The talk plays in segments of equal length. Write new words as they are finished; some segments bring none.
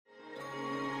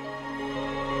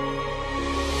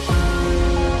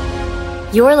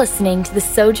You're listening to the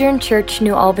Sojourn Church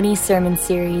New Albany sermon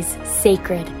series,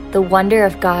 Sacred, the Wonder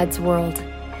of God's World.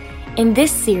 In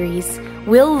this series,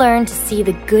 we'll learn to see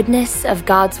the goodness of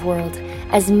God's world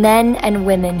as men and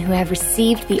women who have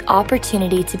received the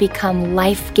opportunity to become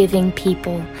life-giving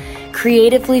people,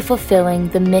 creatively fulfilling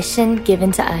the mission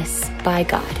given to us by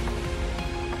God.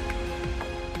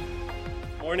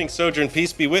 Morning, Sojourn.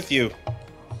 Peace be with you.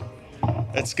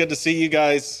 It's good to see you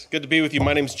guys. Good to be with you.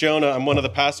 My name's Jonah. I'm one of the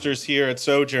pastors here at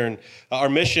Sojourn. Our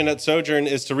mission at Sojourn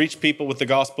is to reach people with the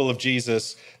gospel of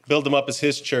Jesus, build them up as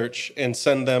his church, and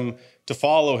send them to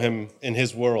follow him in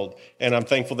his world. And I'm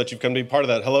thankful that you've come to be part of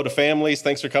that. Hello to families.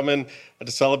 Thanks for coming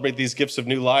to celebrate these gifts of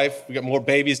new life. We got more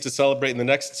babies to celebrate in the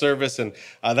next service, and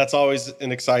that's always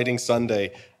an exciting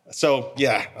Sunday. So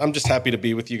yeah, I'm just happy to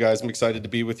be with you guys. I'm excited to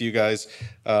be with you guys.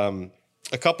 A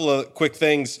couple of quick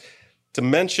things to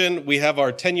mention. We have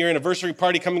our 10-year anniversary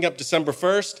party coming up December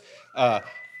 1st.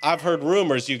 I've heard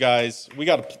rumors, you guys. We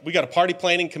got a party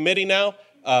planning committee now.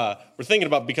 We're thinking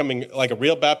about becoming like a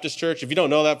real Baptist church. If you don't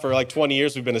know that, for like 20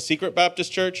 years, we've been a secret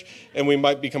Baptist church, and we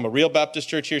might become a real Baptist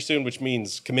church here soon, which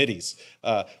means committees.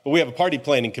 But we have a party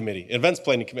planning committee, events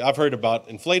planning committee. I've heard about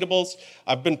inflatables.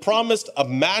 I've been promised a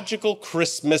magical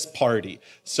Christmas party.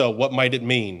 So what might it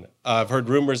mean? I've heard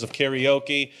rumors of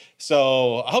karaoke.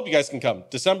 So I hope you guys can come.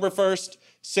 December 1st,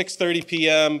 6:30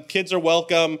 p.m. Kids are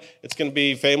welcome. It's going to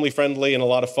be family friendly and a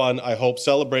lot of fun, I hope,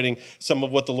 celebrating some of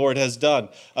what the Lord has done.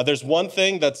 There's one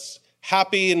thing that's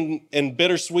happy and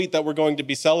bittersweet that we're going to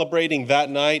be celebrating that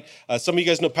night. Some of you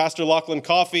guys know Pastor Lachlan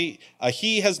Coffey.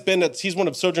 He's one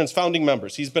of Sojourn's founding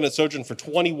members. He's been at Sojourn for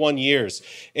 21 years,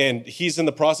 and he's in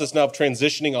the process now of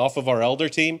transitioning off of our elder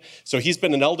team. So he's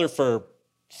been an elder for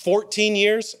 14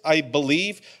 years, I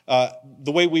believe.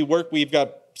 The way we work, we've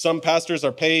got some pastors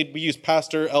are paid. We use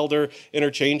pastor, elder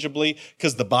interchangeably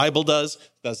because the Bible does.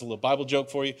 That's a little Bible joke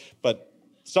for you. But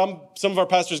some of our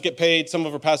pastors get paid. Some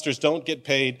of our pastors don't get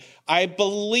paid. I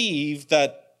believe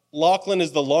that Lachlan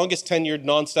is the longest tenured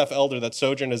non-staff elder that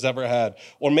Sojourn has ever had,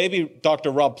 or maybe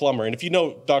Dr. Rob Plummer. And if you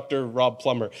know Dr. Rob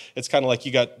Plummer, it's kind of like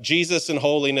you got Jesus and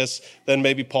holiness, then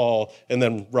maybe Paul, and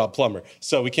then Rob Plummer.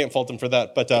 So we can't fault him for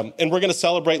that. But and we're going to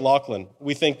celebrate Lachlan.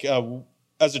 We think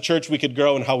as a church, we could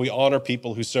grow in how we honor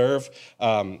people who serve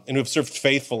and who have served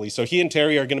faithfully. So he and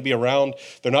Terry are going to be around.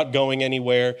 They're not going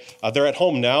anywhere. They're at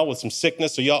home now with some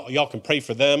sickness, so y'all can pray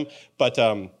for them. But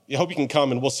I hope you can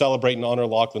come and we'll celebrate and honor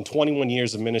Lachlan. 21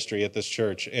 years of ministry at this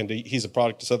church, and he's a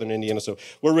product of Southern Indiana, so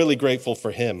we're really grateful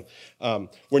for him.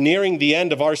 We're nearing the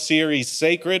end of our series,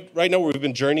 Sacred, right now, where we've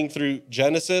been journeying through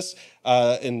Genesis.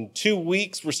 In 2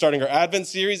 weeks, we're starting our Advent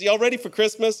series. Y'all ready for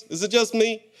Christmas? Is it just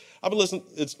me? I've been listening.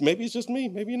 Maybe it's just me.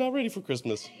 Maybe you're not ready for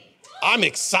Christmas. I'm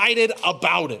excited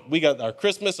about it. We got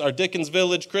our Dickens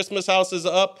Village Christmas house is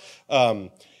up. And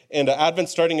Advent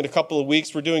starting in a couple of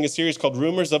weeks. We're doing a series called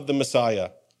Rumors of the Messiah,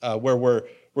 where we're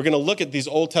going to look at these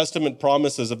Old Testament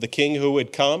promises of the King who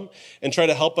would come and try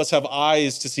to help us have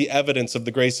eyes to see evidence of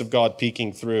the grace of God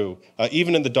peeking through,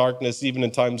 even in the darkness, even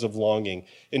in times of longing.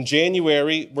 In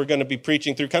January, we're going to be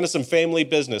preaching through kind of some family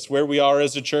business, where we are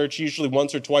as a church. Usually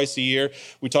once or twice a year,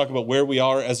 we talk about where we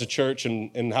are as a church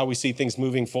and how we see things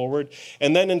moving forward.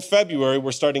 And then in February,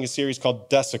 we're starting a series called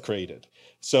Desecrated.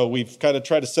 So we've kind of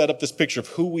tried to set up this picture of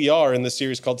who we are in this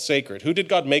series called Sacred. Who did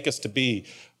God make us to be?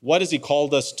 What has he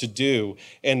called us to do?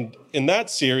 And in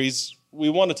that series, we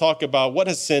want to talk about what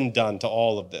has sin done to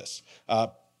all of this.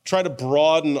 Try to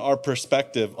broaden our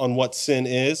perspective on what sin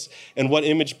is and what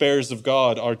image bearers of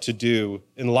God are to do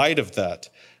in light of that.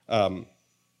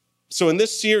 So in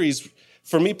this series,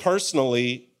 for me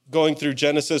personally, going through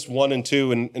Genesis 1 and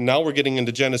 2, and now we're getting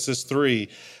into Genesis 3,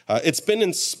 it's been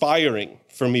inspiring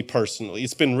for me personally.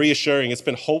 It's been reassuring. It's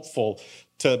been hopeful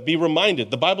to be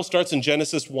reminded. The Bible starts in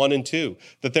Genesis 1 and 2,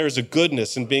 that there is a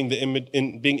goodness in being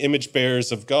image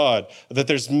bearers of God, that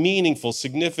there's meaningful,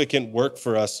 significant work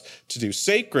for us to do,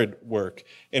 sacred work.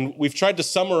 And we've tried to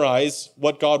summarize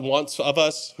what God wants of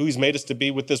us, who he's made us to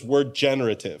be, with this word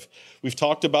generative. We've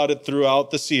talked about it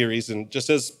throughout the series, and just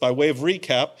as by way of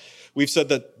recap, we've said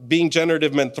that being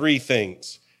generative meant three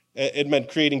things. It meant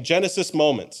creating Genesis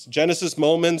moments. Genesis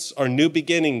moments are new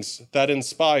beginnings that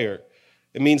inspire.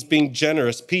 It means being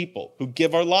generous people who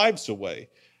give our lives away.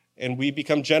 And we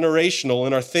become generational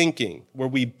in our thinking, where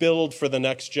we build for the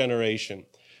next generation.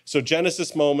 So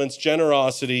Genesis moments,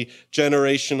 generosity,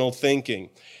 generational thinking.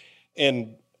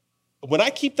 And when I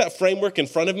keep that framework in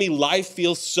front of me, life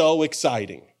feels so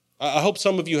exciting. I hope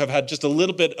some of you have had just a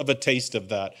little bit of a taste of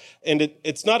that. And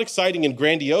it's not exciting in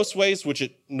grandiose ways, which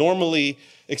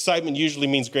excitement usually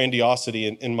means grandiosity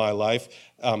in my life.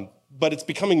 But it's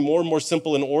becoming more and more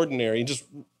simple and ordinary. And just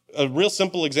A real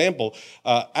simple example.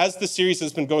 As the series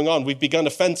has been going on, we've begun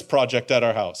a fence project at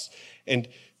our house. And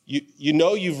you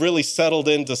know you've really settled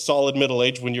into solid middle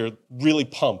age when you're really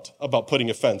pumped about putting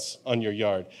a fence on your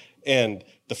yard. And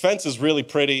the fence is really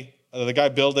pretty. The guy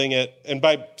building it, and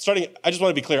by starting, I just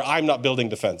want to be clear, I'm not building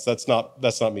the fence. That's not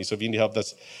me. So if you need help,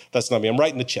 that's not me. I'm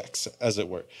writing the checks, as it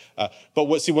were. But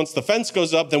once the fence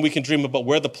goes up, then we can dream about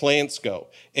where the plants go.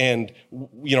 And,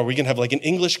 we can have like an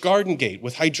English garden gate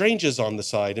with hydrangeas on the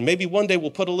side. And maybe one day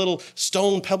we'll put a little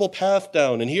stone pebble path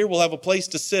down, and here we'll have a place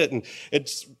to sit. And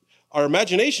our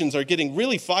imaginations are getting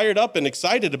really fired up and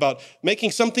excited about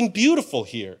making something beautiful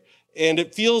here. And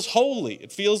it feels holy.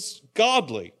 It feels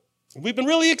godly. We've been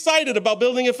really excited about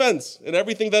building a fence and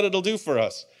everything that it'll do for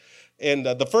us. And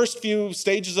the first few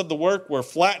stages of the work were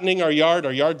flattening our yard.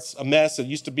 Our yard's a mess. It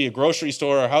used to be a grocery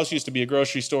store. Our house used to be a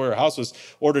grocery store. Our house was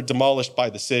ordered demolished by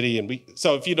the city. And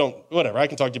so if you don't, whatever, I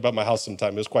can talk to you about my house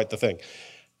sometime. It was quite the thing.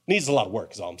 Needs a lot of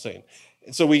work is all I'm saying.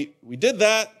 And so we did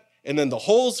that. And then the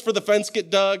holes for the fence get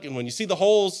dug. And when you see the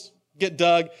holes get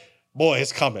dug, boy,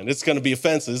 it's coming. It's going to be a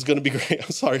fence. It's going to be great.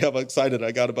 I'm sorry how excited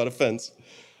I got about a fence.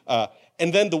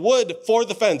 And then the wood for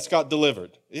the fence got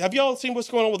delivered. Have you all seen what's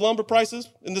going on with lumber prices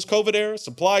in this COVID era?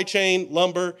 Supply chain,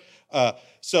 lumber.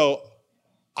 So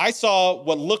I saw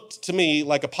what looked to me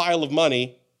like a pile of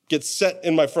money get set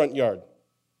in my front yard.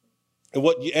 And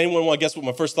anyone want to guess what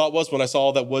my first thought was when I saw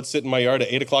all that wood sit in my yard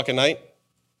at 8 o'clock at night?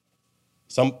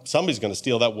 Somebody's going to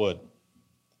steal that wood.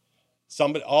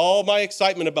 All my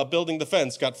excitement about building the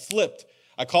fence got flipped.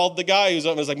 I called the guy who's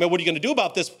up and was like, man, what are you going to do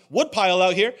about this wood pile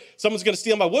out here? Someone's going to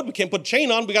steal my wood. We can't put a chain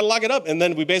on. We got to lock it up. And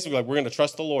then we basically we're going to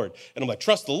trust the Lord. And I'm like,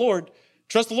 trust the Lord?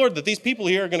 Trust the Lord that these people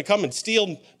here are going to come and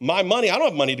steal my money. I don't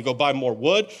have money to go buy more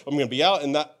wood. I'm going to be out.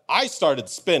 And I started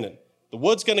spinning. The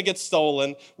wood's going to get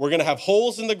stolen. We're going to have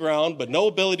holes in the ground, but no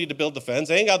ability to build the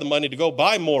fence. I ain't got the money to go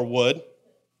buy more wood.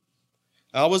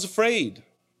 I was afraid.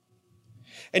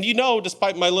 And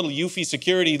despite my little Eufy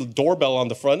security doorbell on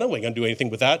the front, I ain't going to do anything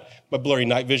with that, my blurry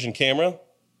night vision camera.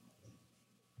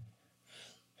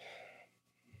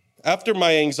 After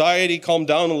my anxiety calmed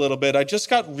down a little bit, I just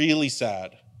got really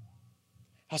sad.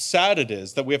 How sad it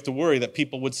is that we have to worry that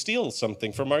people would steal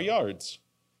something from our yards.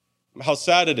 How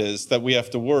sad it is that we have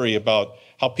to worry about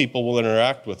how people will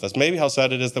interact with us. Maybe how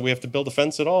sad it is that we have to build a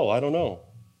fence at all. I don't know.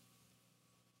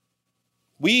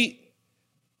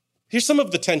 Here's some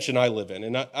of the tension I live in,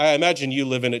 and I imagine you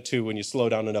live in it too when you slow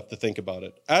down enough to think about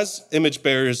it. As image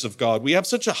bearers of God, we have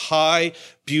such a high,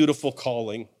 beautiful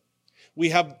calling.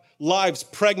 We have lives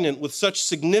pregnant with such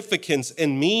significance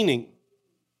and meaning.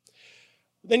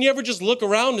 Then you ever just look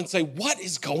around and say, what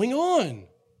is going on?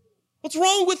 What's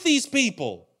wrong with these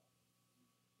people?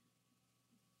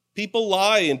 People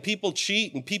lie and people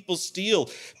cheat and people steal.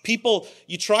 People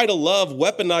you try to love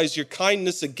weaponize your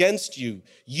kindness against you.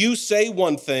 You say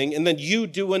one thing and then you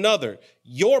do another.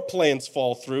 Your plans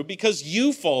fall through because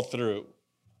you fall through.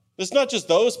 It's not just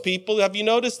those people. Have you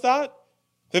noticed that?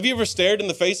 Have you ever stared in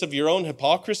the face of your own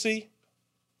hypocrisy,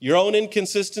 your own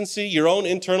inconsistency, your own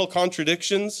internal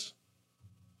contradictions?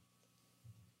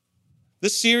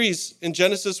 This series in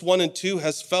Genesis 1 and 2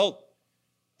 has felt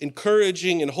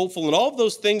encouraging and hopeful and all of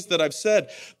those things that I've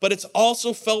said, but it's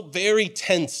also felt very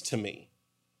tense to me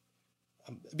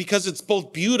because it's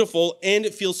both beautiful and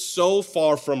it feels so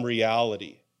far from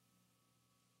reality.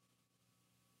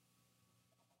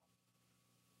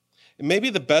 And maybe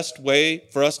the best way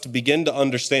for us to begin to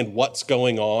understand what's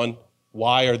going on,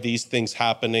 why are these things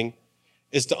happening,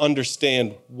 is to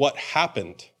understand what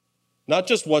happened. Not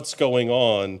just what's going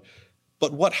on,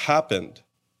 but what happened.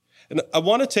 And I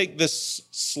want to take this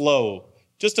slow,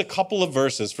 just a couple of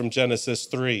verses from Genesis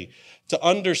 3, to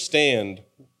understand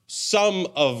some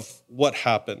of what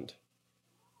happened.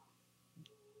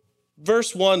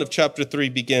 Verse 1 of chapter 3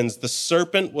 begins, the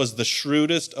serpent was the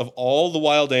shrewdest of all the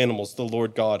wild animals the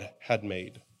Lord God had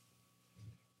made.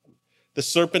 The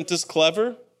serpent is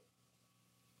clever,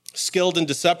 skilled in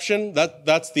deception.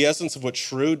 That's the essence of what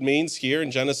shrewd means here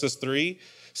in Genesis 3,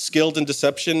 skilled in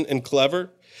deception and clever.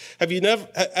 Have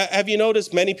you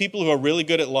noticed many people who are really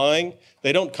good at lying,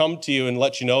 they don't come to you and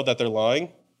let you know that they're lying?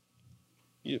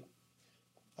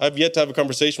 I've yet to have a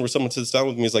conversation where someone sits down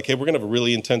with me and is like, hey, we're going to have a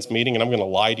really intense meeting and I'm going to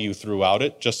lie to you throughout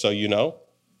it, just so you know.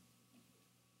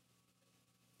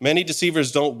 Many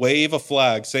deceivers don't wave a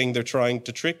flag saying they're trying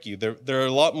to trick you. They're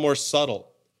a lot more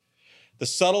subtle. The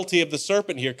subtlety of the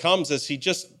serpent here comes as he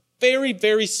just very,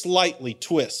 very slightly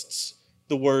twists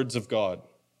the words of God.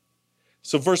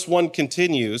 So verse 1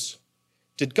 continues,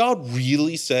 did God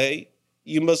really say,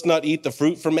 you must not eat the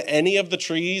fruit from any of the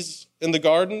trees in the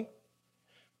garden?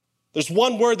 There's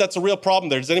one word that's a real problem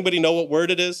there. Does anybody know what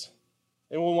word it is?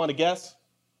 Anyone want to guess?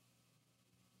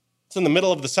 It's in the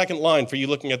middle of the second line for you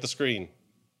looking at the screen.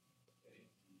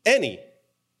 Any.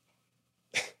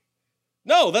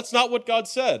 No, that's not what God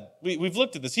said. We've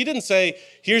looked at this. He didn't say,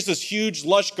 here's this huge,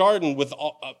 lush garden with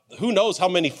who knows how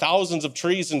many thousands of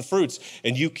trees and fruits,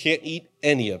 and you can't eat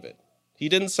any of it. He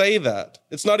didn't say that.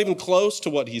 It's not even close to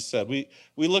what he said. We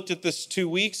looked at this 2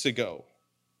 weeks ago.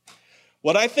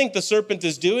 What I think the serpent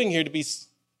is doing here, to be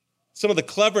some of the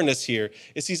cleverness here,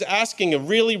 is he's asking a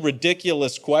really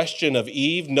ridiculous question of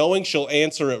Eve, knowing she'll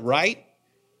answer it right,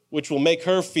 which will make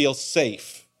her feel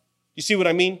safe. You see what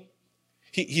I mean?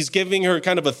 He's giving her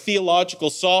kind of a theological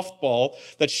softball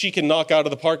that she can knock out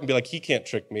of the park and be like, he can't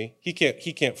trick me. He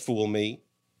can't fool me.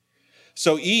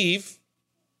 So Eve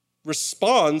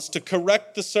responds to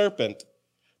correct the serpent.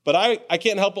 But I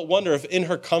can't help but wonder if in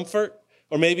her comfort,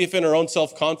 or maybe if in her own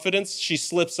self-confidence, she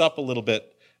slips up a little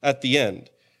bit at the end.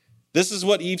 This is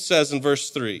what Eve says in verse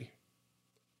 3.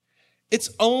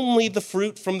 It's only the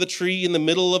fruit from the tree in the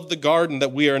middle of the garden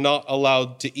that we are not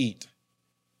allowed to eat.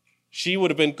 She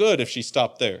would have been good if she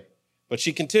stopped there. But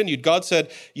she continued. God said,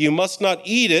 you must not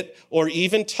eat it or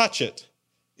even touch it.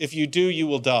 If you do, you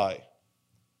will die.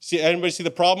 Anybody see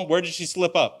the problem? Where did she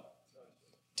slip up?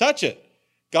 Touch it.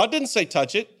 God didn't say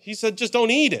touch it. He said, just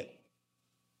don't eat it.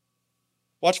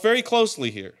 Watch very closely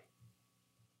here.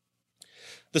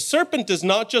 The serpent is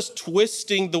not just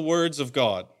twisting the words of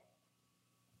God.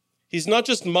 He's not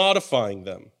just modifying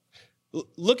them.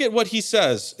 Look at what he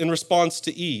says in response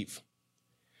to Eve.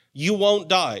 You won't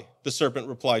die, the serpent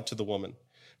replied to the woman.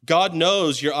 God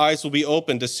knows your eyes will be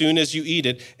opened as soon as you eat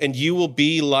it, and you will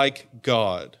be like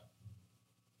God.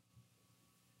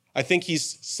 I think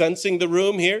he's sensing the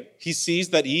room here. He sees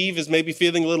that Eve is maybe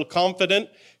feeling a little confident,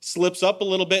 slips up a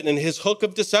little bit, and his hook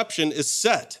of deception is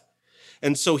set.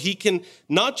 And so he can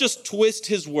not just twist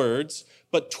his words,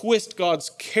 but twist God's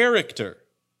character.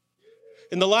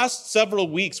 In the last several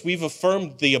weeks, we've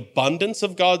affirmed the abundance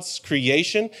of God's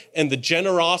creation and the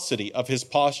generosity of his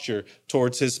posture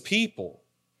towards his people.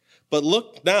 But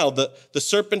look now, the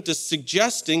serpent is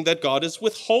suggesting that God is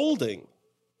withholding,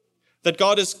 that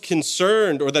God is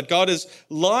concerned, or that God is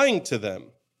lying to them.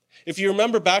 If you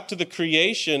remember back to the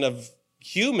creation of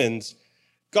humans,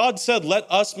 God said, let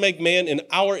us make man in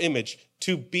our image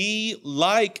to be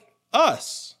like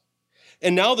us.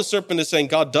 And now the serpent is saying,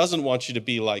 God doesn't want you to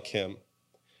be like him.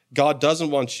 God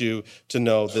doesn't want you to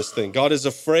know this thing. God is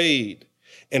afraid.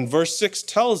 And verse 6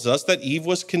 tells us that Eve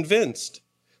was convinced.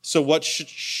 So what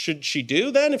should she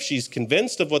do then if she's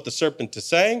convinced of what the serpent is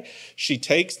saying? She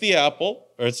takes the apple,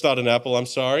 or it's not an apple, I'm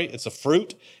sorry, it's a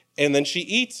fruit, and then she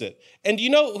eats it. And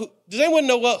does anyone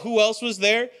know who else was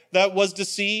there that was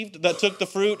deceived, that took the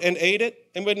fruit and ate it?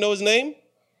 Anybody know his name?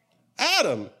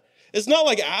 Adam. It's not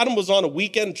like Adam was on a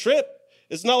weekend trip.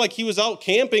 It's not like he was out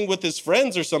camping with his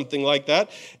friends or something like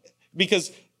that.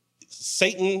 Because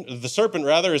Satan, the serpent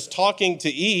rather, is talking to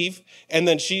Eve, and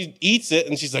then she eats it,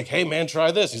 and she's like, hey, man,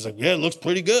 try this. He's like, yeah, it looks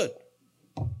pretty good.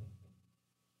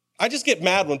 I just get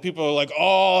mad when people are like,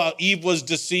 oh, Eve was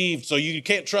deceived, so you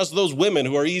can't trust those women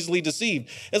who are easily deceived.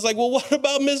 It's like, well, what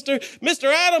about Mr.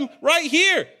 Adam right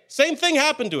here? Same thing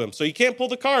happened to him, so you can't pull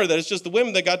the card that it's just the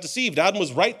women that got deceived. Adam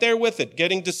was right there with it,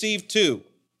 getting deceived too.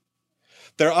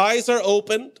 Their eyes are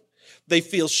opened. They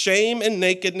feel shame and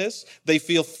nakedness. They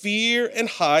feel fear and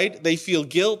hide. They feel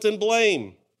guilt and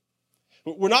blame.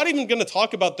 We're not even going to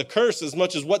talk about the curse as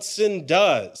much as what sin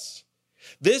does.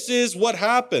 This is what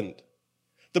happened.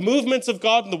 The movements of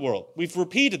God in the world. We've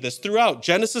repeated this throughout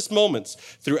Genesis moments,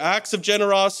 through acts of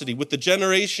generosity with the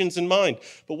generations in mind.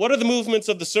 But what are the movements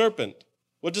of the serpent?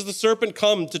 What does the serpent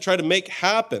come to try to make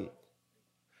happen?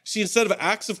 See, instead of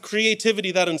acts of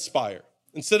creativity that inspire,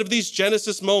 instead of these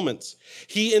Genesis moments,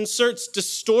 he inserts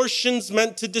distortions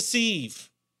meant to deceive.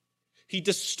 He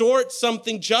distorts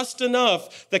something just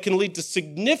enough that can lead to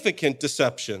significant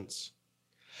deceptions.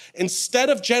 Instead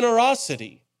of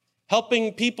generosity,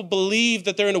 helping people believe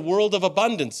that they're in a world of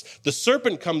abundance, the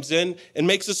serpent comes in and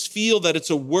makes us feel that it's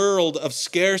a world of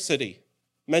scarcity,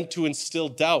 meant to instill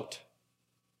doubt.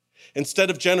 Instead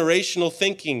of generational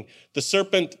thinking, the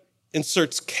serpent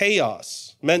inserts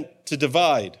chaos, meant to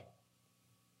divide.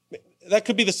 That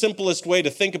could be the simplest way to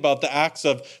think about the acts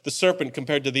of the serpent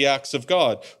compared to the acts of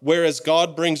God. Whereas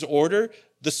God brings order,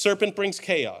 the serpent brings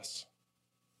chaos.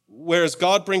 Whereas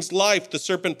God brings life, the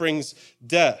serpent brings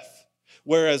death.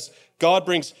 Whereas God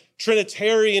brings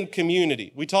Trinitarian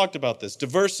community. We talked about this,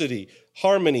 diversity,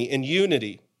 harmony, and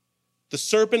unity. The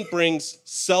serpent brings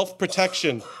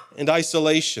self-protection and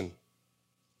isolation.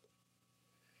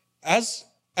 As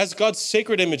God's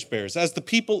sacred image bearers, as the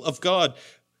people of God,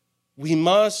 we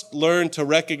must learn to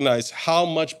recognize how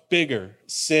much bigger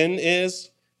sin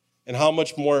is and how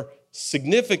much more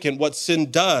significant what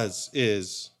sin does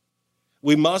is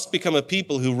we must become a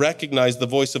people who recognize the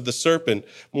voice of the serpent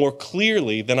more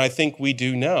clearly than I think we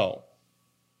do now.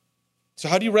 So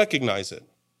how do you recognize it?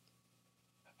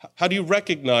 How do you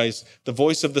recognize the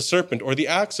voice of the serpent or the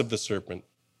acts of the serpent?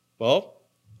 Well,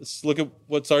 let's look at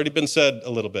what's already been said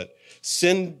a little bit.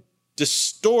 Sin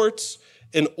distorts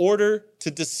in order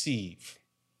to deceive.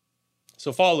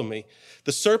 So follow me.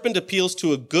 The serpent appeals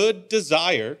to a good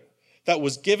desire that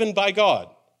was given by God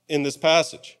in this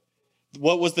passage.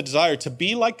 What was the desire? To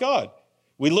be like God.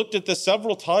 We looked at this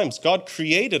several times. God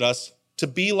created us to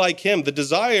be like him. The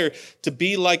desire to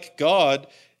be like God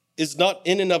is not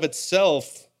in and of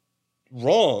itself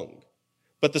wrong,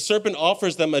 but the serpent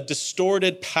offers them a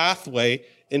distorted pathway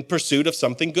in pursuit of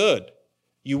something good.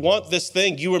 You want this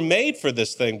thing. You were made for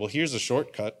this thing. Well, here's a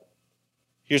shortcut.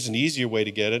 Here's an easier way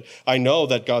to get it. I know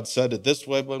that God said it this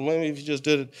way, but maybe if you just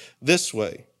did it this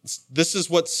way. This is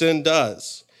what sin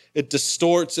does. It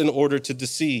distorts in order to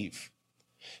deceive.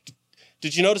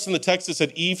 Did you notice in the text it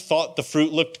said Eve thought the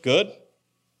fruit looked good?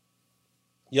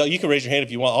 Yeah, you can raise your hand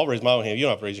if you want. I'll raise my own hand. You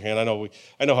don't have to raise your hand. I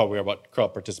know how we are about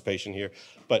crowd participation here.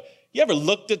 But you ever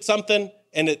looked at something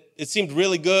and it seemed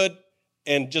really good,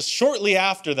 and just shortly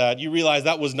after that, you realize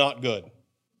that was not good?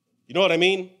 You know what I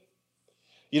mean?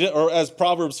 Or as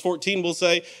Proverbs 14 will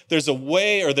say, there's a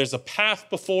way or there's a path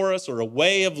before us or a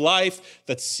way of life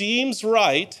that seems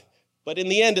right, but in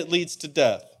the end it leads to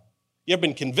death. You ever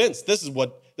been convinced this is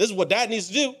what dad needs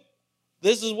to do?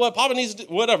 This is what Papa needs to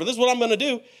do, whatever. This is what I'm going to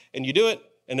do. And you do it,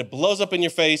 and it blows up in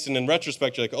your face, and in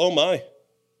retrospect, you're like, oh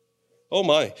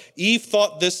my. Eve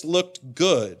thought this looked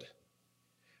good,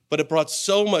 but it brought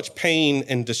so much pain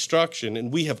and destruction,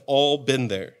 and we have all been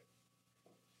there.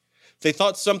 They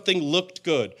thought something looked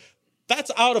good.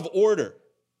 That's out of order.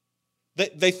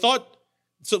 They thought,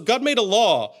 so God made a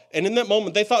law, and in that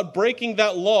moment, they thought breaking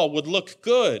that law would look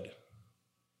good.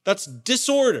 That's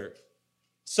disorder.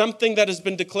 Something that has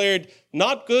been declared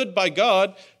not good by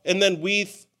God, and then we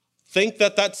think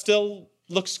that still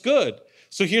looks good.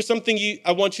 So here's something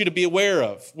I want you to be aware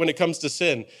of when it comes to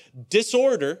sin.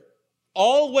 Disorder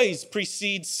always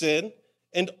precedes sin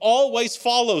and always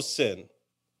follows sin.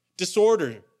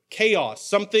 Disorder, chaos,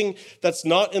 something that's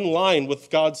not in line with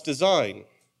God's design.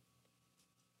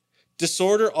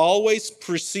 Disorder always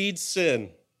precedes sin.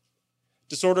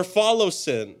 Disorder follows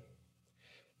sin.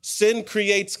 Sin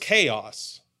creates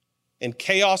chaos, and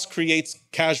chaos creates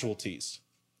casualties.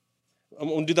 I'm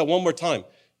going to do that one more time.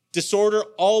 Disorder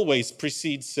always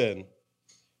precedes sin.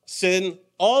 Sin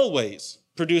always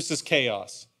produces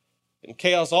chaos, and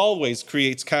chaos always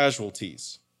creates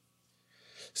casualties.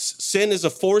 Sin is a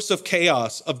force of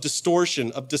chaos, of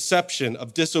distortion, of deception,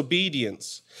 of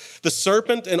disobedience. The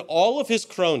serpent and all of his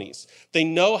cronies, they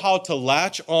know how to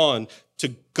latch on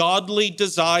to godly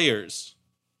desires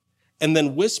and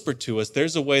then whisper to us,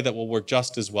 there's a way that will work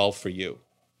just as well for you.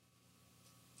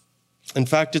 In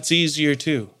fact, it's easier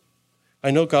too. I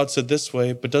know God said this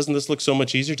way, but doesn't this look so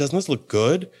much easier? Doesn't this look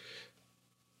good?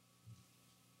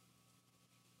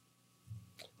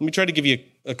 Let me try to give you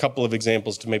a couple of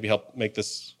examples to maybe help make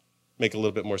this make a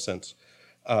little bit more sense.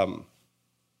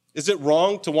 Is it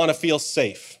wrong to want to feel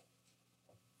safe?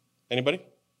 Anybody?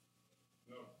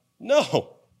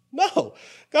 No.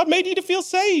 God made you to feel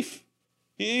safe.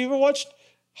 You ever watched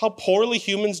how poorly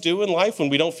humans do in life when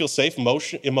we don't feel safe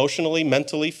emotionally,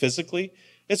 mentally, physically?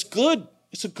 It's good.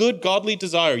 It's a good godly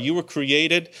desire. You were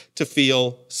created to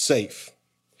feel safe.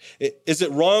 Is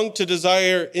it wrong to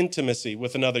desire intimacy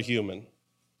with another human?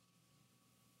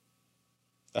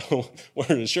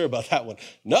 We're sure about that one.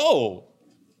 No.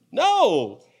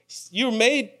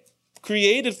 You're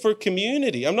created for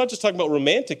community. I'm not just talking about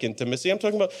romantic intimacy. I'm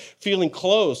talking about feeling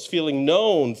close, feeling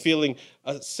known, feeling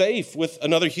safe with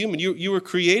another human. You were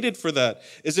created for that.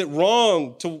 Is it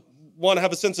wrong to want to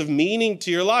have a sense of meaning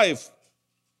to your life?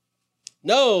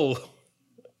 No.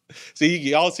 See,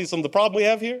 y'all see some of the problem we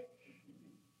have here?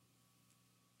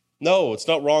 No, it's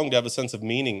not wrong to have a sense of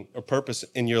meaning or purpose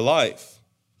in your life.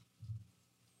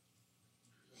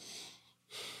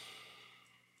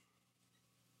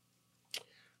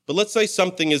 But let's say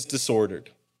something is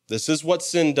disordered. This is what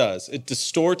sin does. It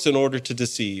distorts in order to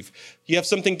deceive. You have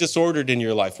something disordered in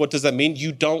your life. What does that mean?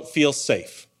 You don't feel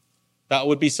safe. That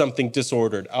would be something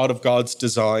disordered, out of God's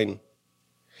design.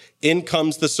 In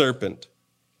comes the serpent.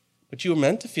 But you were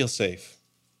meant to feel safe.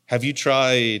 Have you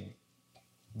tried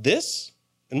this?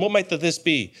 And what might this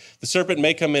be? The serpent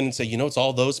may come in and say, it's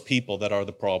all those people that are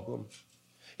the problem.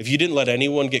 If you didn't let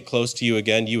anyone get close to you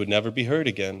again, you would never be hurt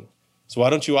again. So why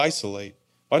don't you isolate?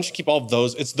 Why don't you keep all of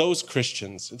those? It's those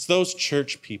Christians. It's those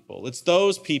church people. It's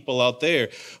those people out there.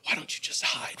 Why don't you just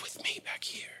hide with me back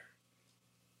here?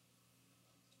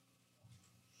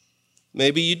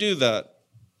 Maybe you do that.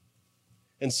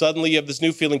 And suddenly you have this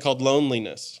new feeling called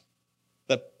loneliness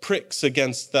that pricks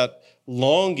against that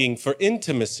longing for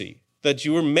intimacy that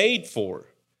you were made for.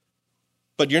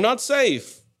 But you're not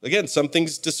safe. Again,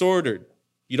 something's disordered.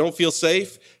 You don't feel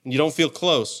safe and you don't feel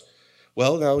close.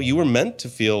 Well, now you were meant to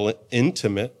feel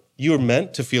intimate. You were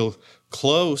meant to feel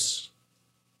close.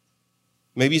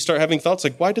 Maybe you start having thoughts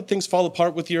like, why did things fall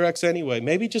apart with your ex anyway?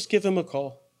 Maybe just give him a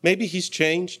call. Maybe he's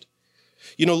changed.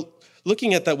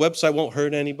 Looking at that website won't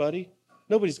hurt anybody.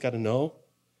 Nobody's got to know.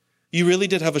 You really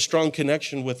did have a strong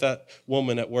connection with that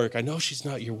woman at work. I know she's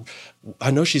not your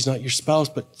spouse,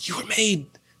 but you were made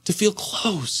to feel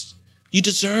close. You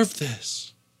deserve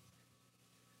this.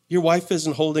 Your wife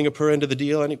isn't holding up her end of the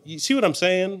deal. You see what I'm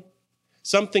saying?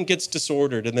 Something gets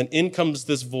disordered, and then in comes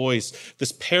this voice,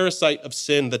 this parasite of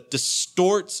sin that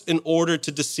distorts in order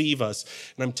to deceive us.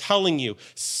 And I'm telling you,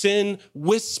 sin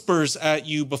whispers at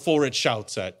you before it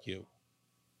shouts at you.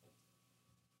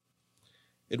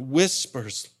 It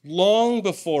whispers long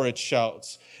before it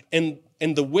shouts. And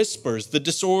the whispers, the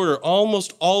disorder,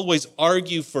 almost always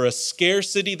argue for a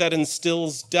scarcity that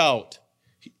instills doubt.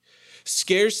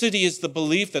 Scarcity is the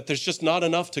belief that there's just not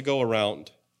enough to go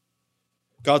around.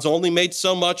 God's only made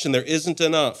so much and there isn't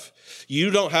enough. You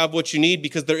don't have what you need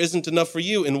because there isn't enough for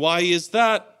you. And why is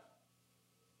that?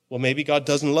 Well, maybe God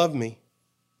doesn't love me.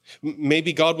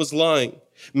 Maybe God was lying.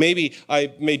 Maybe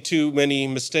I made too many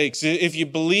mistakes. If you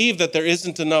believe that there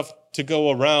isn't enough to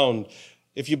go around,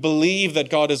 if you believe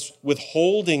that God is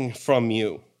withholding from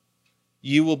you,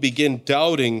 you will begin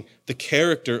doubting the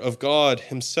character of God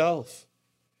himself.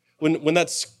 When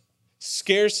that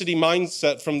scarcity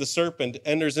mindset from the serpent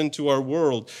enters into our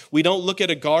world, we don't look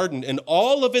at a garden and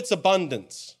all of its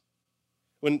abundance.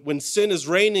 When sin is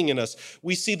reigning in us,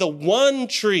 we see the one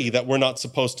tree that we're not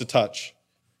supposed to touch.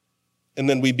 And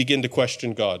then we begin to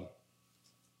question God.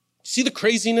 See the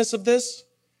craziness of this?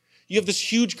 You have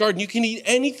this huge garden. You can eat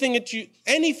anything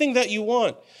that you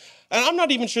want. And I'm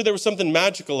not even sure there was something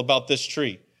magical about this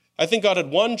tree. I think God had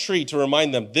one tree to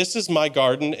remind them, this is my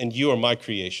garden and you are my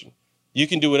creation. You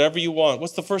can do whatever you want.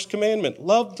 What's the first commandment?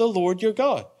 Love the Lord your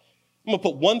God. I'm going to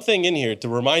put one thing in here to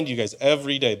remind you guys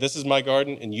every day, this is my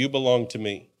garden and you belong to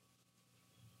me.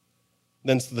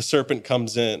 Then the serpent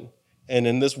comes in. And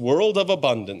in this world of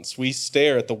abundance, we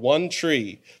stare at the one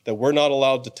tree that we're not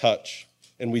allowed to touch,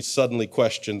 and we suddenly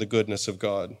question the goodness of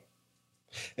God.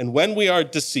 And when we are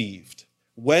deceived,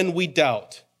 when we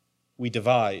doubt, we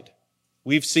divide.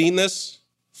 We've seen this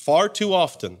far too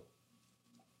often.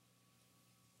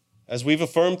 As we've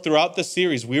affirmed throughout this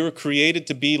series, we were created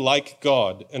to be like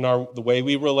God in the way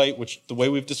we relate, which the way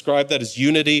we've described that is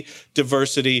unity,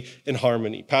 diversity, and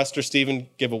harmony. Pastor Stephen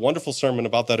gave a wonderful sermon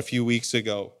about that a few weeks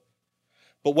ago.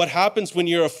 But what happens when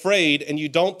you're afraid and you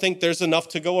don't think there's enough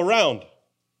to go around?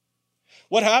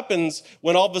 What happens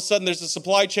when all of a sudden there's a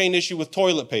supply chain issue with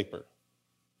toilet paper?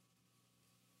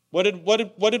 What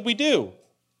did we do?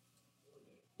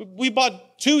 We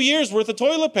bought 2 years worth of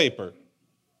toilet paper.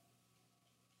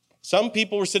 Some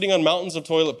people were sitting on mountains of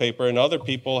toilet paper and other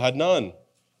people had none.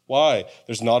 Why?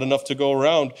 There's not enough to go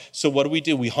around. So what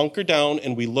do? We hunker down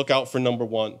and we look out for number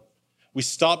one. We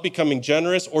stop becoming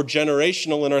generous or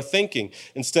generational in our thinking.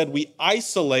 Instead, we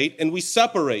isolate and we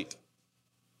separate.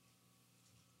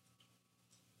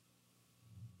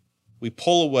 We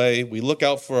pull away, we look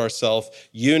out for ourselves.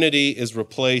 Unity is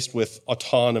replaced with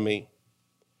autonomy.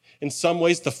 In some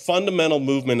ways, the fundamental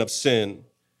movement of sin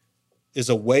is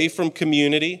away from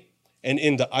community and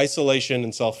into isolation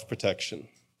and self-protection.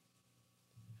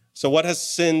 So what has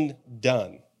sin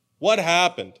done? What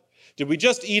happened? Did we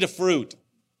just eat a fruit?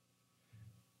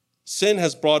 Sin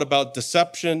has brought about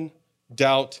deception,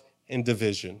 doubt, and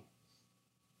division.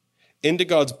 Into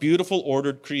God's beautiful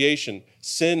ordered creation,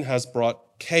 sin has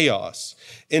brought chaos.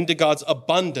 Into God's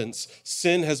abundance,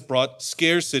 sin has brought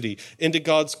scarcity. Into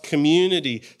God's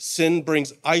community, sin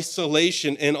brings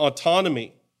isolation and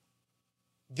autonomy.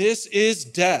 This is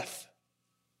death.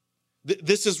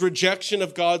 This is rejection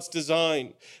of God's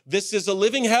design. This is a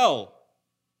living hell.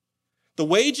 The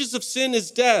wages of sin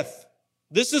is death.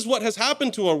 This is what has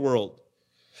happened to our world.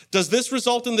 Does this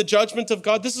result in the judgment of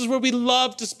God? This is where we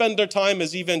love to spend our time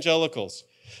as evangelicals.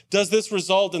 Does this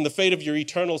result in the fate of your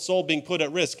eternal soul being put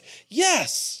at risk?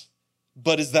 Yes.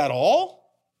 But is that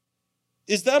all?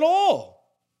 Is that all?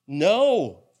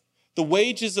 No. The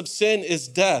wages of sin is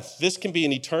death. This can be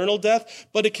an eternal death,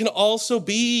 but it can also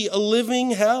be a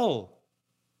living hell.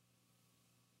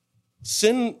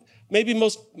 Sin maybe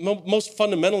most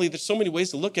fundamentally, there's so many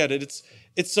ways to look at it.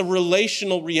 It's a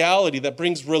relational reality that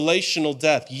brings relational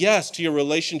death. Yes, to your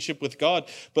relationship with God,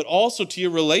 but also to your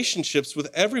relationships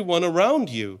with everyone around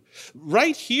you.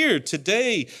 Right here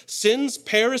today, sin's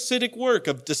parasitic work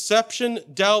of deception,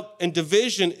 doubt, and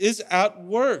division is at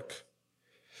work,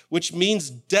 which means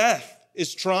death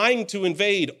is trying to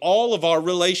invade all of our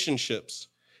relationships,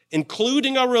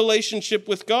 including our relationship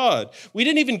with God. We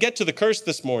didn't even get to the curse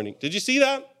this morning. Did you see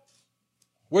that?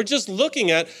 We're just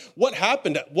looking at what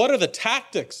happened. What are the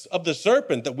tactics of the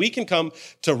serpent that we can come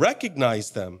to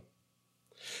recognize them?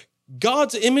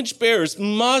 God's image bearers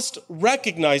must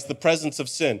recognize the presence of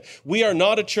sin. We are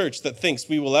not a church that thinks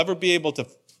we will ever be able to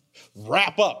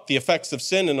wrap up the effects of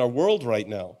sin in our world right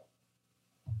now.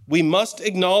 We must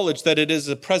acknowledge that it is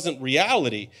a present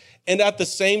reality. And at the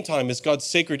same time, as God's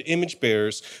sacred image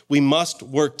bearers, we must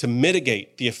work to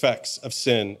mitigate the effects of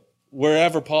sin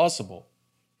wherever possible.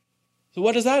 So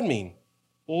what does that mean?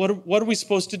 Well, what are we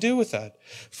supposed to do with that?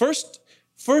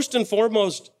 First and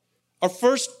foremost, our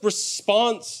first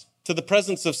response to the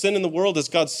presence of sin in the world as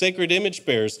God's sacred image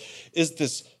bearers is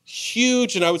this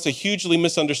huge, and I would say hugely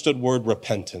misunderstood word,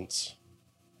 repentance.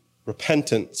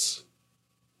 Repentance.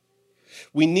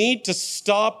 We need to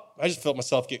stop. I just felt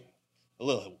myself get a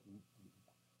little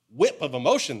whip of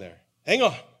emotion there. Hang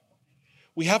on.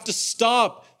 We have to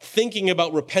stop thinking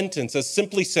about repentance as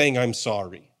simply saying, I'm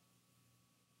sorry.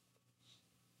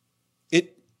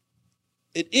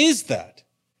 It is that,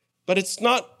 but it's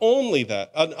not only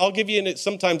that. I'll give you,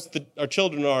 sometimes our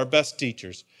children are our best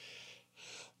teachers.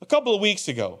 A couple of weeks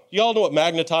ago, you all know what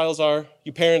magnetiles are?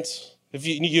 You parents,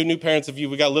 you new parents,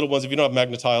 we got little ones, if you don't have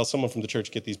magnetiles, someone from the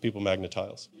church get these people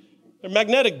magnetiles. They're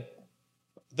magnetic,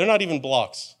 they're not even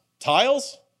blocks.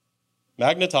 Tiles?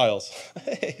 Magnetiles.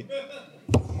 Hey.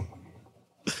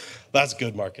 That's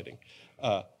good marketing.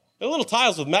 They're little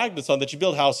tiles with magnets on that you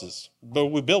build houses. But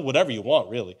we build whatever you want,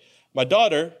 really. My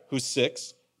daughter, who's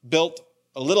 6, built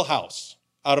a little house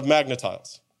out of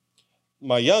magnetiles.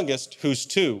 My youngest, who's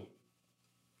 2,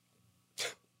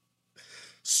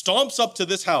 stomps up to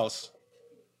this house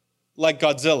like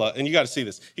Godzilla, and you got to see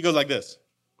this. He goes like this.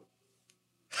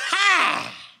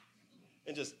 Ha!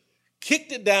 And just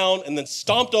kicked it down and then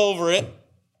stomped over it,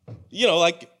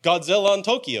 like Godzilla in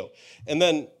Tokyo. And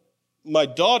then my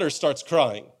daughter starts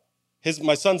crying.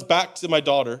 My son's back to my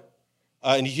daughter,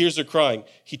 and he hears her crying.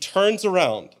 He turns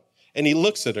around, and he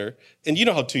looks at her, and you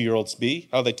know how 2-year-olds be,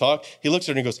 how they talk. He looks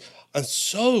at her, and he goes, I'm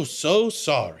so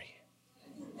sorry.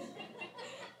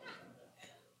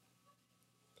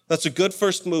 That's a good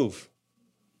first move.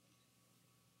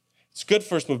 It's a good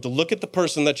first move to look at the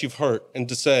person that you've hurt and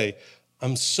to say,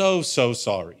 I'm so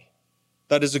sorry.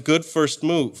 That is a good first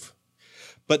move.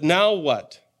 But now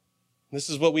what? This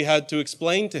is what we had to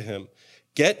explain to him.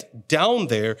 Get down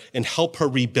there and help her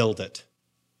rebuild it.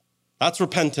 That's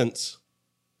repentance.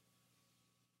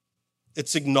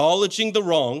 It's acknowledging the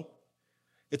wrong,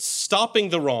 it's stopping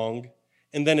the wrong,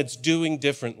 and then it's doing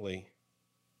differently.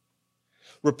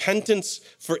 Repentance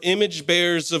for image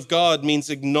bearers of God means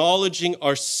acknowledging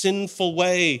our sinful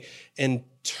way and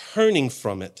turning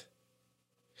from it.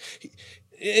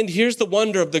 And here's the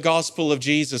wonder of the gospel of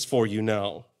Jesus for you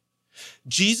now.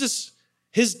 Jesus,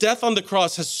 his death on the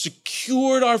cross has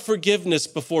secured our forgiveness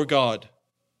before God.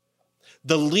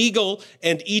 The legal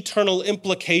and eternal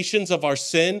implications of our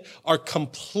sin are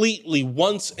completely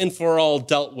once and for all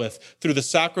dealt with through the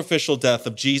sacrificial death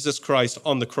of Jesus Christ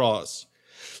on the cross.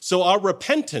 So our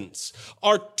repentance,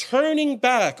 our turning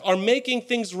back, our making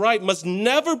things right must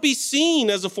never be seen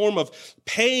as a form of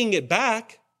paying it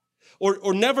back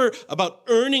or never about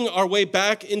earning our way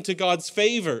back into God's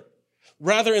favor.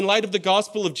 Rather, in light of the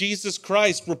gospel of Jesus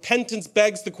Christ, repentance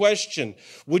begs the question,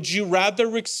 would you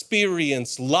rather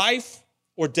experience life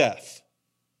or death?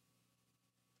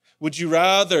 Would you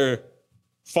rather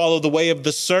follow the way of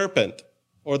the serpent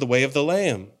or the way of the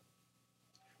lamb?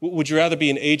 Would you rather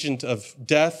be an agent of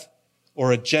death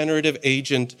or a generative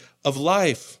agent of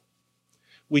life?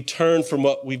 We turn from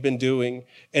what we've been doing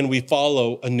and we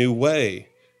follow a new way.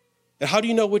 And how do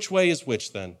you know which way is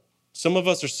which then? Some of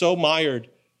us are so mired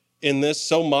in this,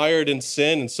 so mired in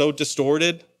sin and so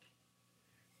distorted.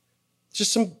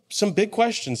 Just some big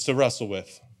questions to wrestle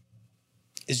with.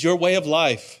 Is your way of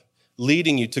life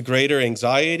leading you to greater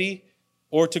anxiety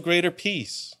or to greater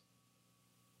peace?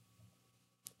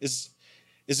 Is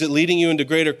it leading you into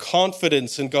greater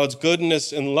confidence in God's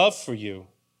goodness and love for you?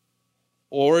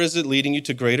 Or is it leading you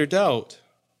to greater doubt?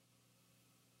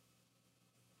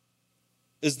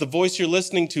 Is the voice you're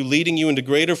listening to leading you into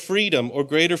greater freedom or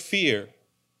greater fear?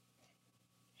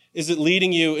 Is it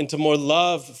leading you into more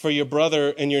love for your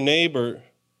brother and your neighbor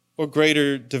or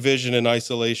greater division and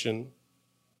isolation.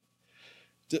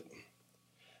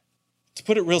 To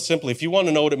put it real simply, if you want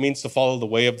to know what it means to follow the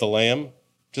way of the Lamb,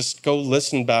 just go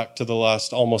listen back to the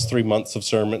last almost 3 months of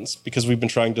sermons, because we've been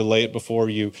trying to lay it before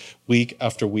you week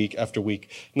after week after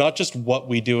week. Not just what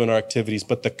we do in our activities,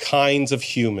 but the kinds of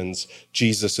humans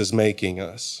Jesus is making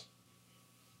us.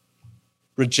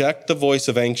 Reject the voice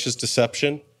of anxious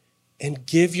deception and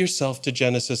give yourself to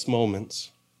Genesis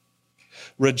moments.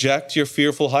 Reject your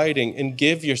fearful hiding and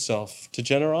give yourself to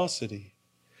generosity.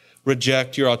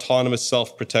 Reject your autonomous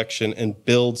self-protection and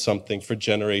build something for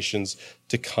generations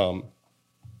to come.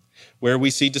 Where we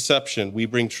see deception, we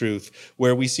bring truth.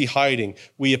 Where we see hiding,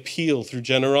 we appeal through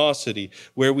generosity.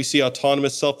 Where we see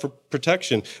autonomous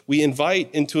self-protection, we invite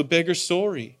into a bigger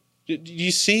story. Do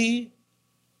you see?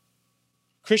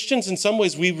 Christians, in some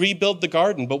ways, we rebuild the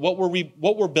garden, but what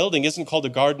we're building isn't called a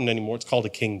garden anymore. It's called a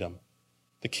kingdom.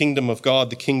 The kingdom of God,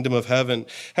 the kingdom of heaven.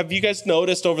 Have you guys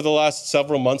noticed over the last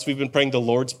several months, we've been praying the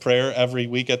Lord's Prayer every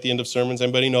week at the end of sermons?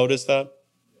 Anybody notice that?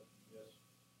 Yes.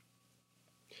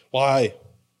 Why?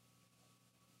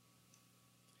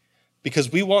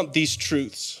 Because we want these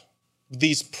truths,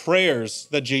 these prayers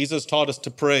that Jesus taught us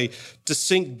to pray, to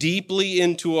sink deeply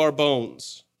into our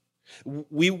bones.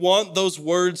 We want those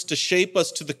words to shape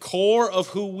us to the core of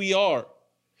who we are.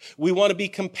 We want to be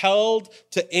compelled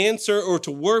to answer or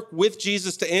to work with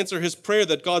Jesus to answer his prayer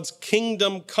that God's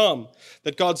kingdom come,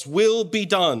 that God's will be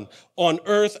done on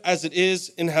earth as it is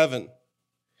in heaven.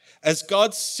 As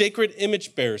God's sacred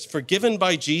image bearers, forgiven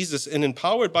by Jesus and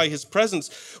empowered by his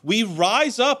presence, we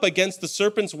rise up against the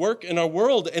serpent's work in our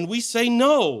world and we say,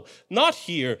 no, not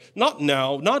here, not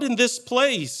now, not in this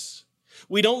place.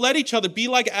 We don't let each other be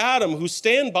like Adam, who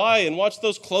stand by and watch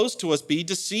those close to us be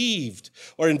deceived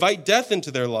or invite death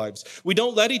into their lives. We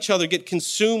don't let each other get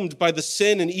consumed by the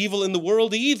sin and evil in the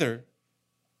world either.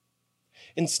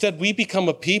 Instead, we become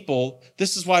a people.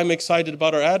 This is why I'm excited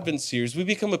about our Advent series. We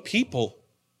become a people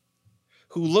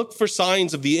who look for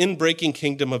signs of the inbreaking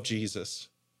kingdom of Jesus.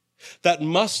 That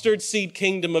mustard seed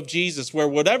kingdom of Jesus, where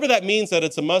whatever that means that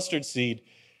it's a mustard seed,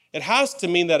 it has to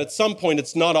mean that at some point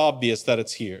it's not obvious that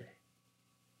it's here.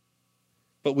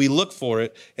 But we look for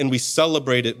it and we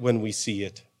celebrate it when we see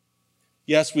it.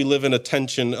 Yes, we live in a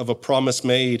tension of a promise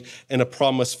made and a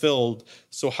promise filled.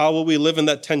 So how will we live in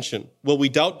that tension? Will we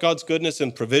doubt God's goodness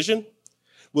and provision?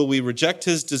 Will we reject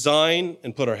his design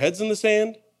and put our heads in the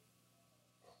sand?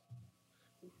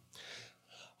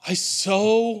 I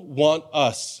so want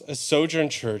us as Sojourn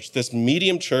Church, this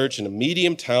medium church in a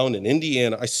medium town in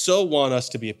Indiana, I so want us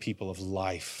to be a people of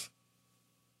life.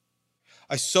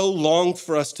 I so long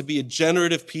for us to be a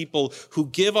generative people who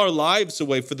give our lives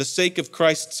away for the sake of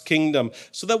Christ's kingdom,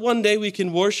 so that one day we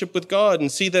can worship with God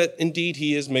and see that indeed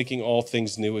he is making all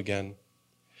things new again.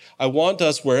 I want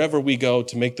us, wherever we go,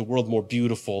 to make the world more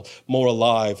beautiful, more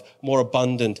alive, more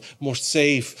abundant, more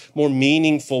safe, more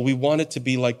meaningful. We want it to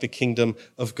be like the kingdom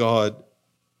of God.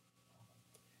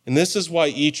 And this is why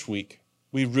each week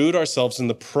we root ourselves in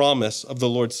the promise of the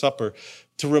Lord's Supper,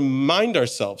 to remind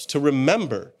ourselves, to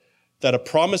remember that a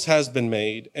promise has been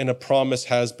made and a promise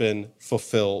has been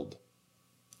fulfilled.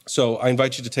 So I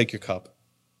invite you to take your cup.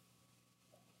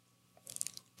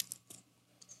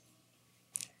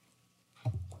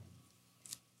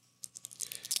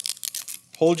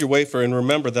 Hold your wafer and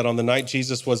remember that on the night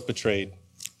Jesus was betrayed,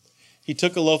 he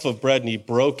took a loaf of bread and he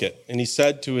broke it and he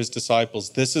said to his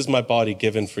disciples, "This is my body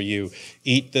given for you.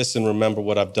 Eat this and remember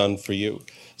what I've done for you."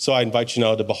 So I invite you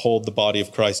now to behold the body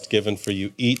of Christ given for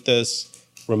you. Eat this.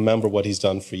 Remember what he's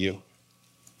done for you.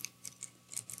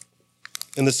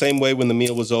 In the same way, when the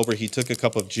meal was over, he took a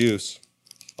cup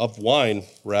of wine,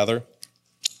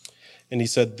 and he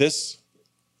said, This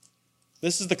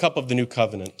is the cup of the new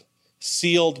covenant,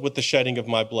 sealed with the shedding of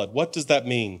my blood. What does that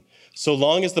mean? So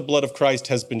long as the blood of Christ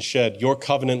has been shed, your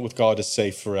covenant with God is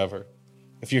safe forever.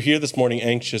 If you're here this morning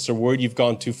anxious or worried you've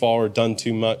gone too far or done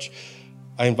too much,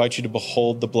 I invite you to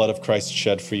behold the blood of Christ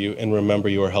shed for you and remember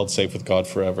you are held safe with God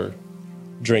forever.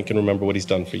 Drink and remember what he's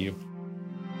done for you.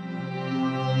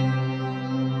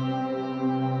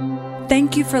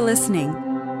 Thank you for listening.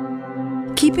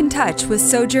 Keep in touch with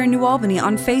Sojourn New Albany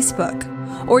on Facebook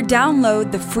or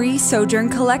download the free Sojourn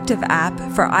Collective app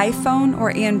for iPhone or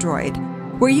Android,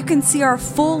 where you can see our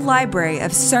full library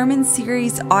of sermon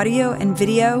series audio and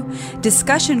video,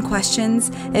 discussion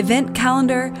questions, event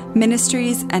calendar,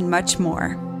 ministries, and much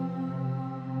more.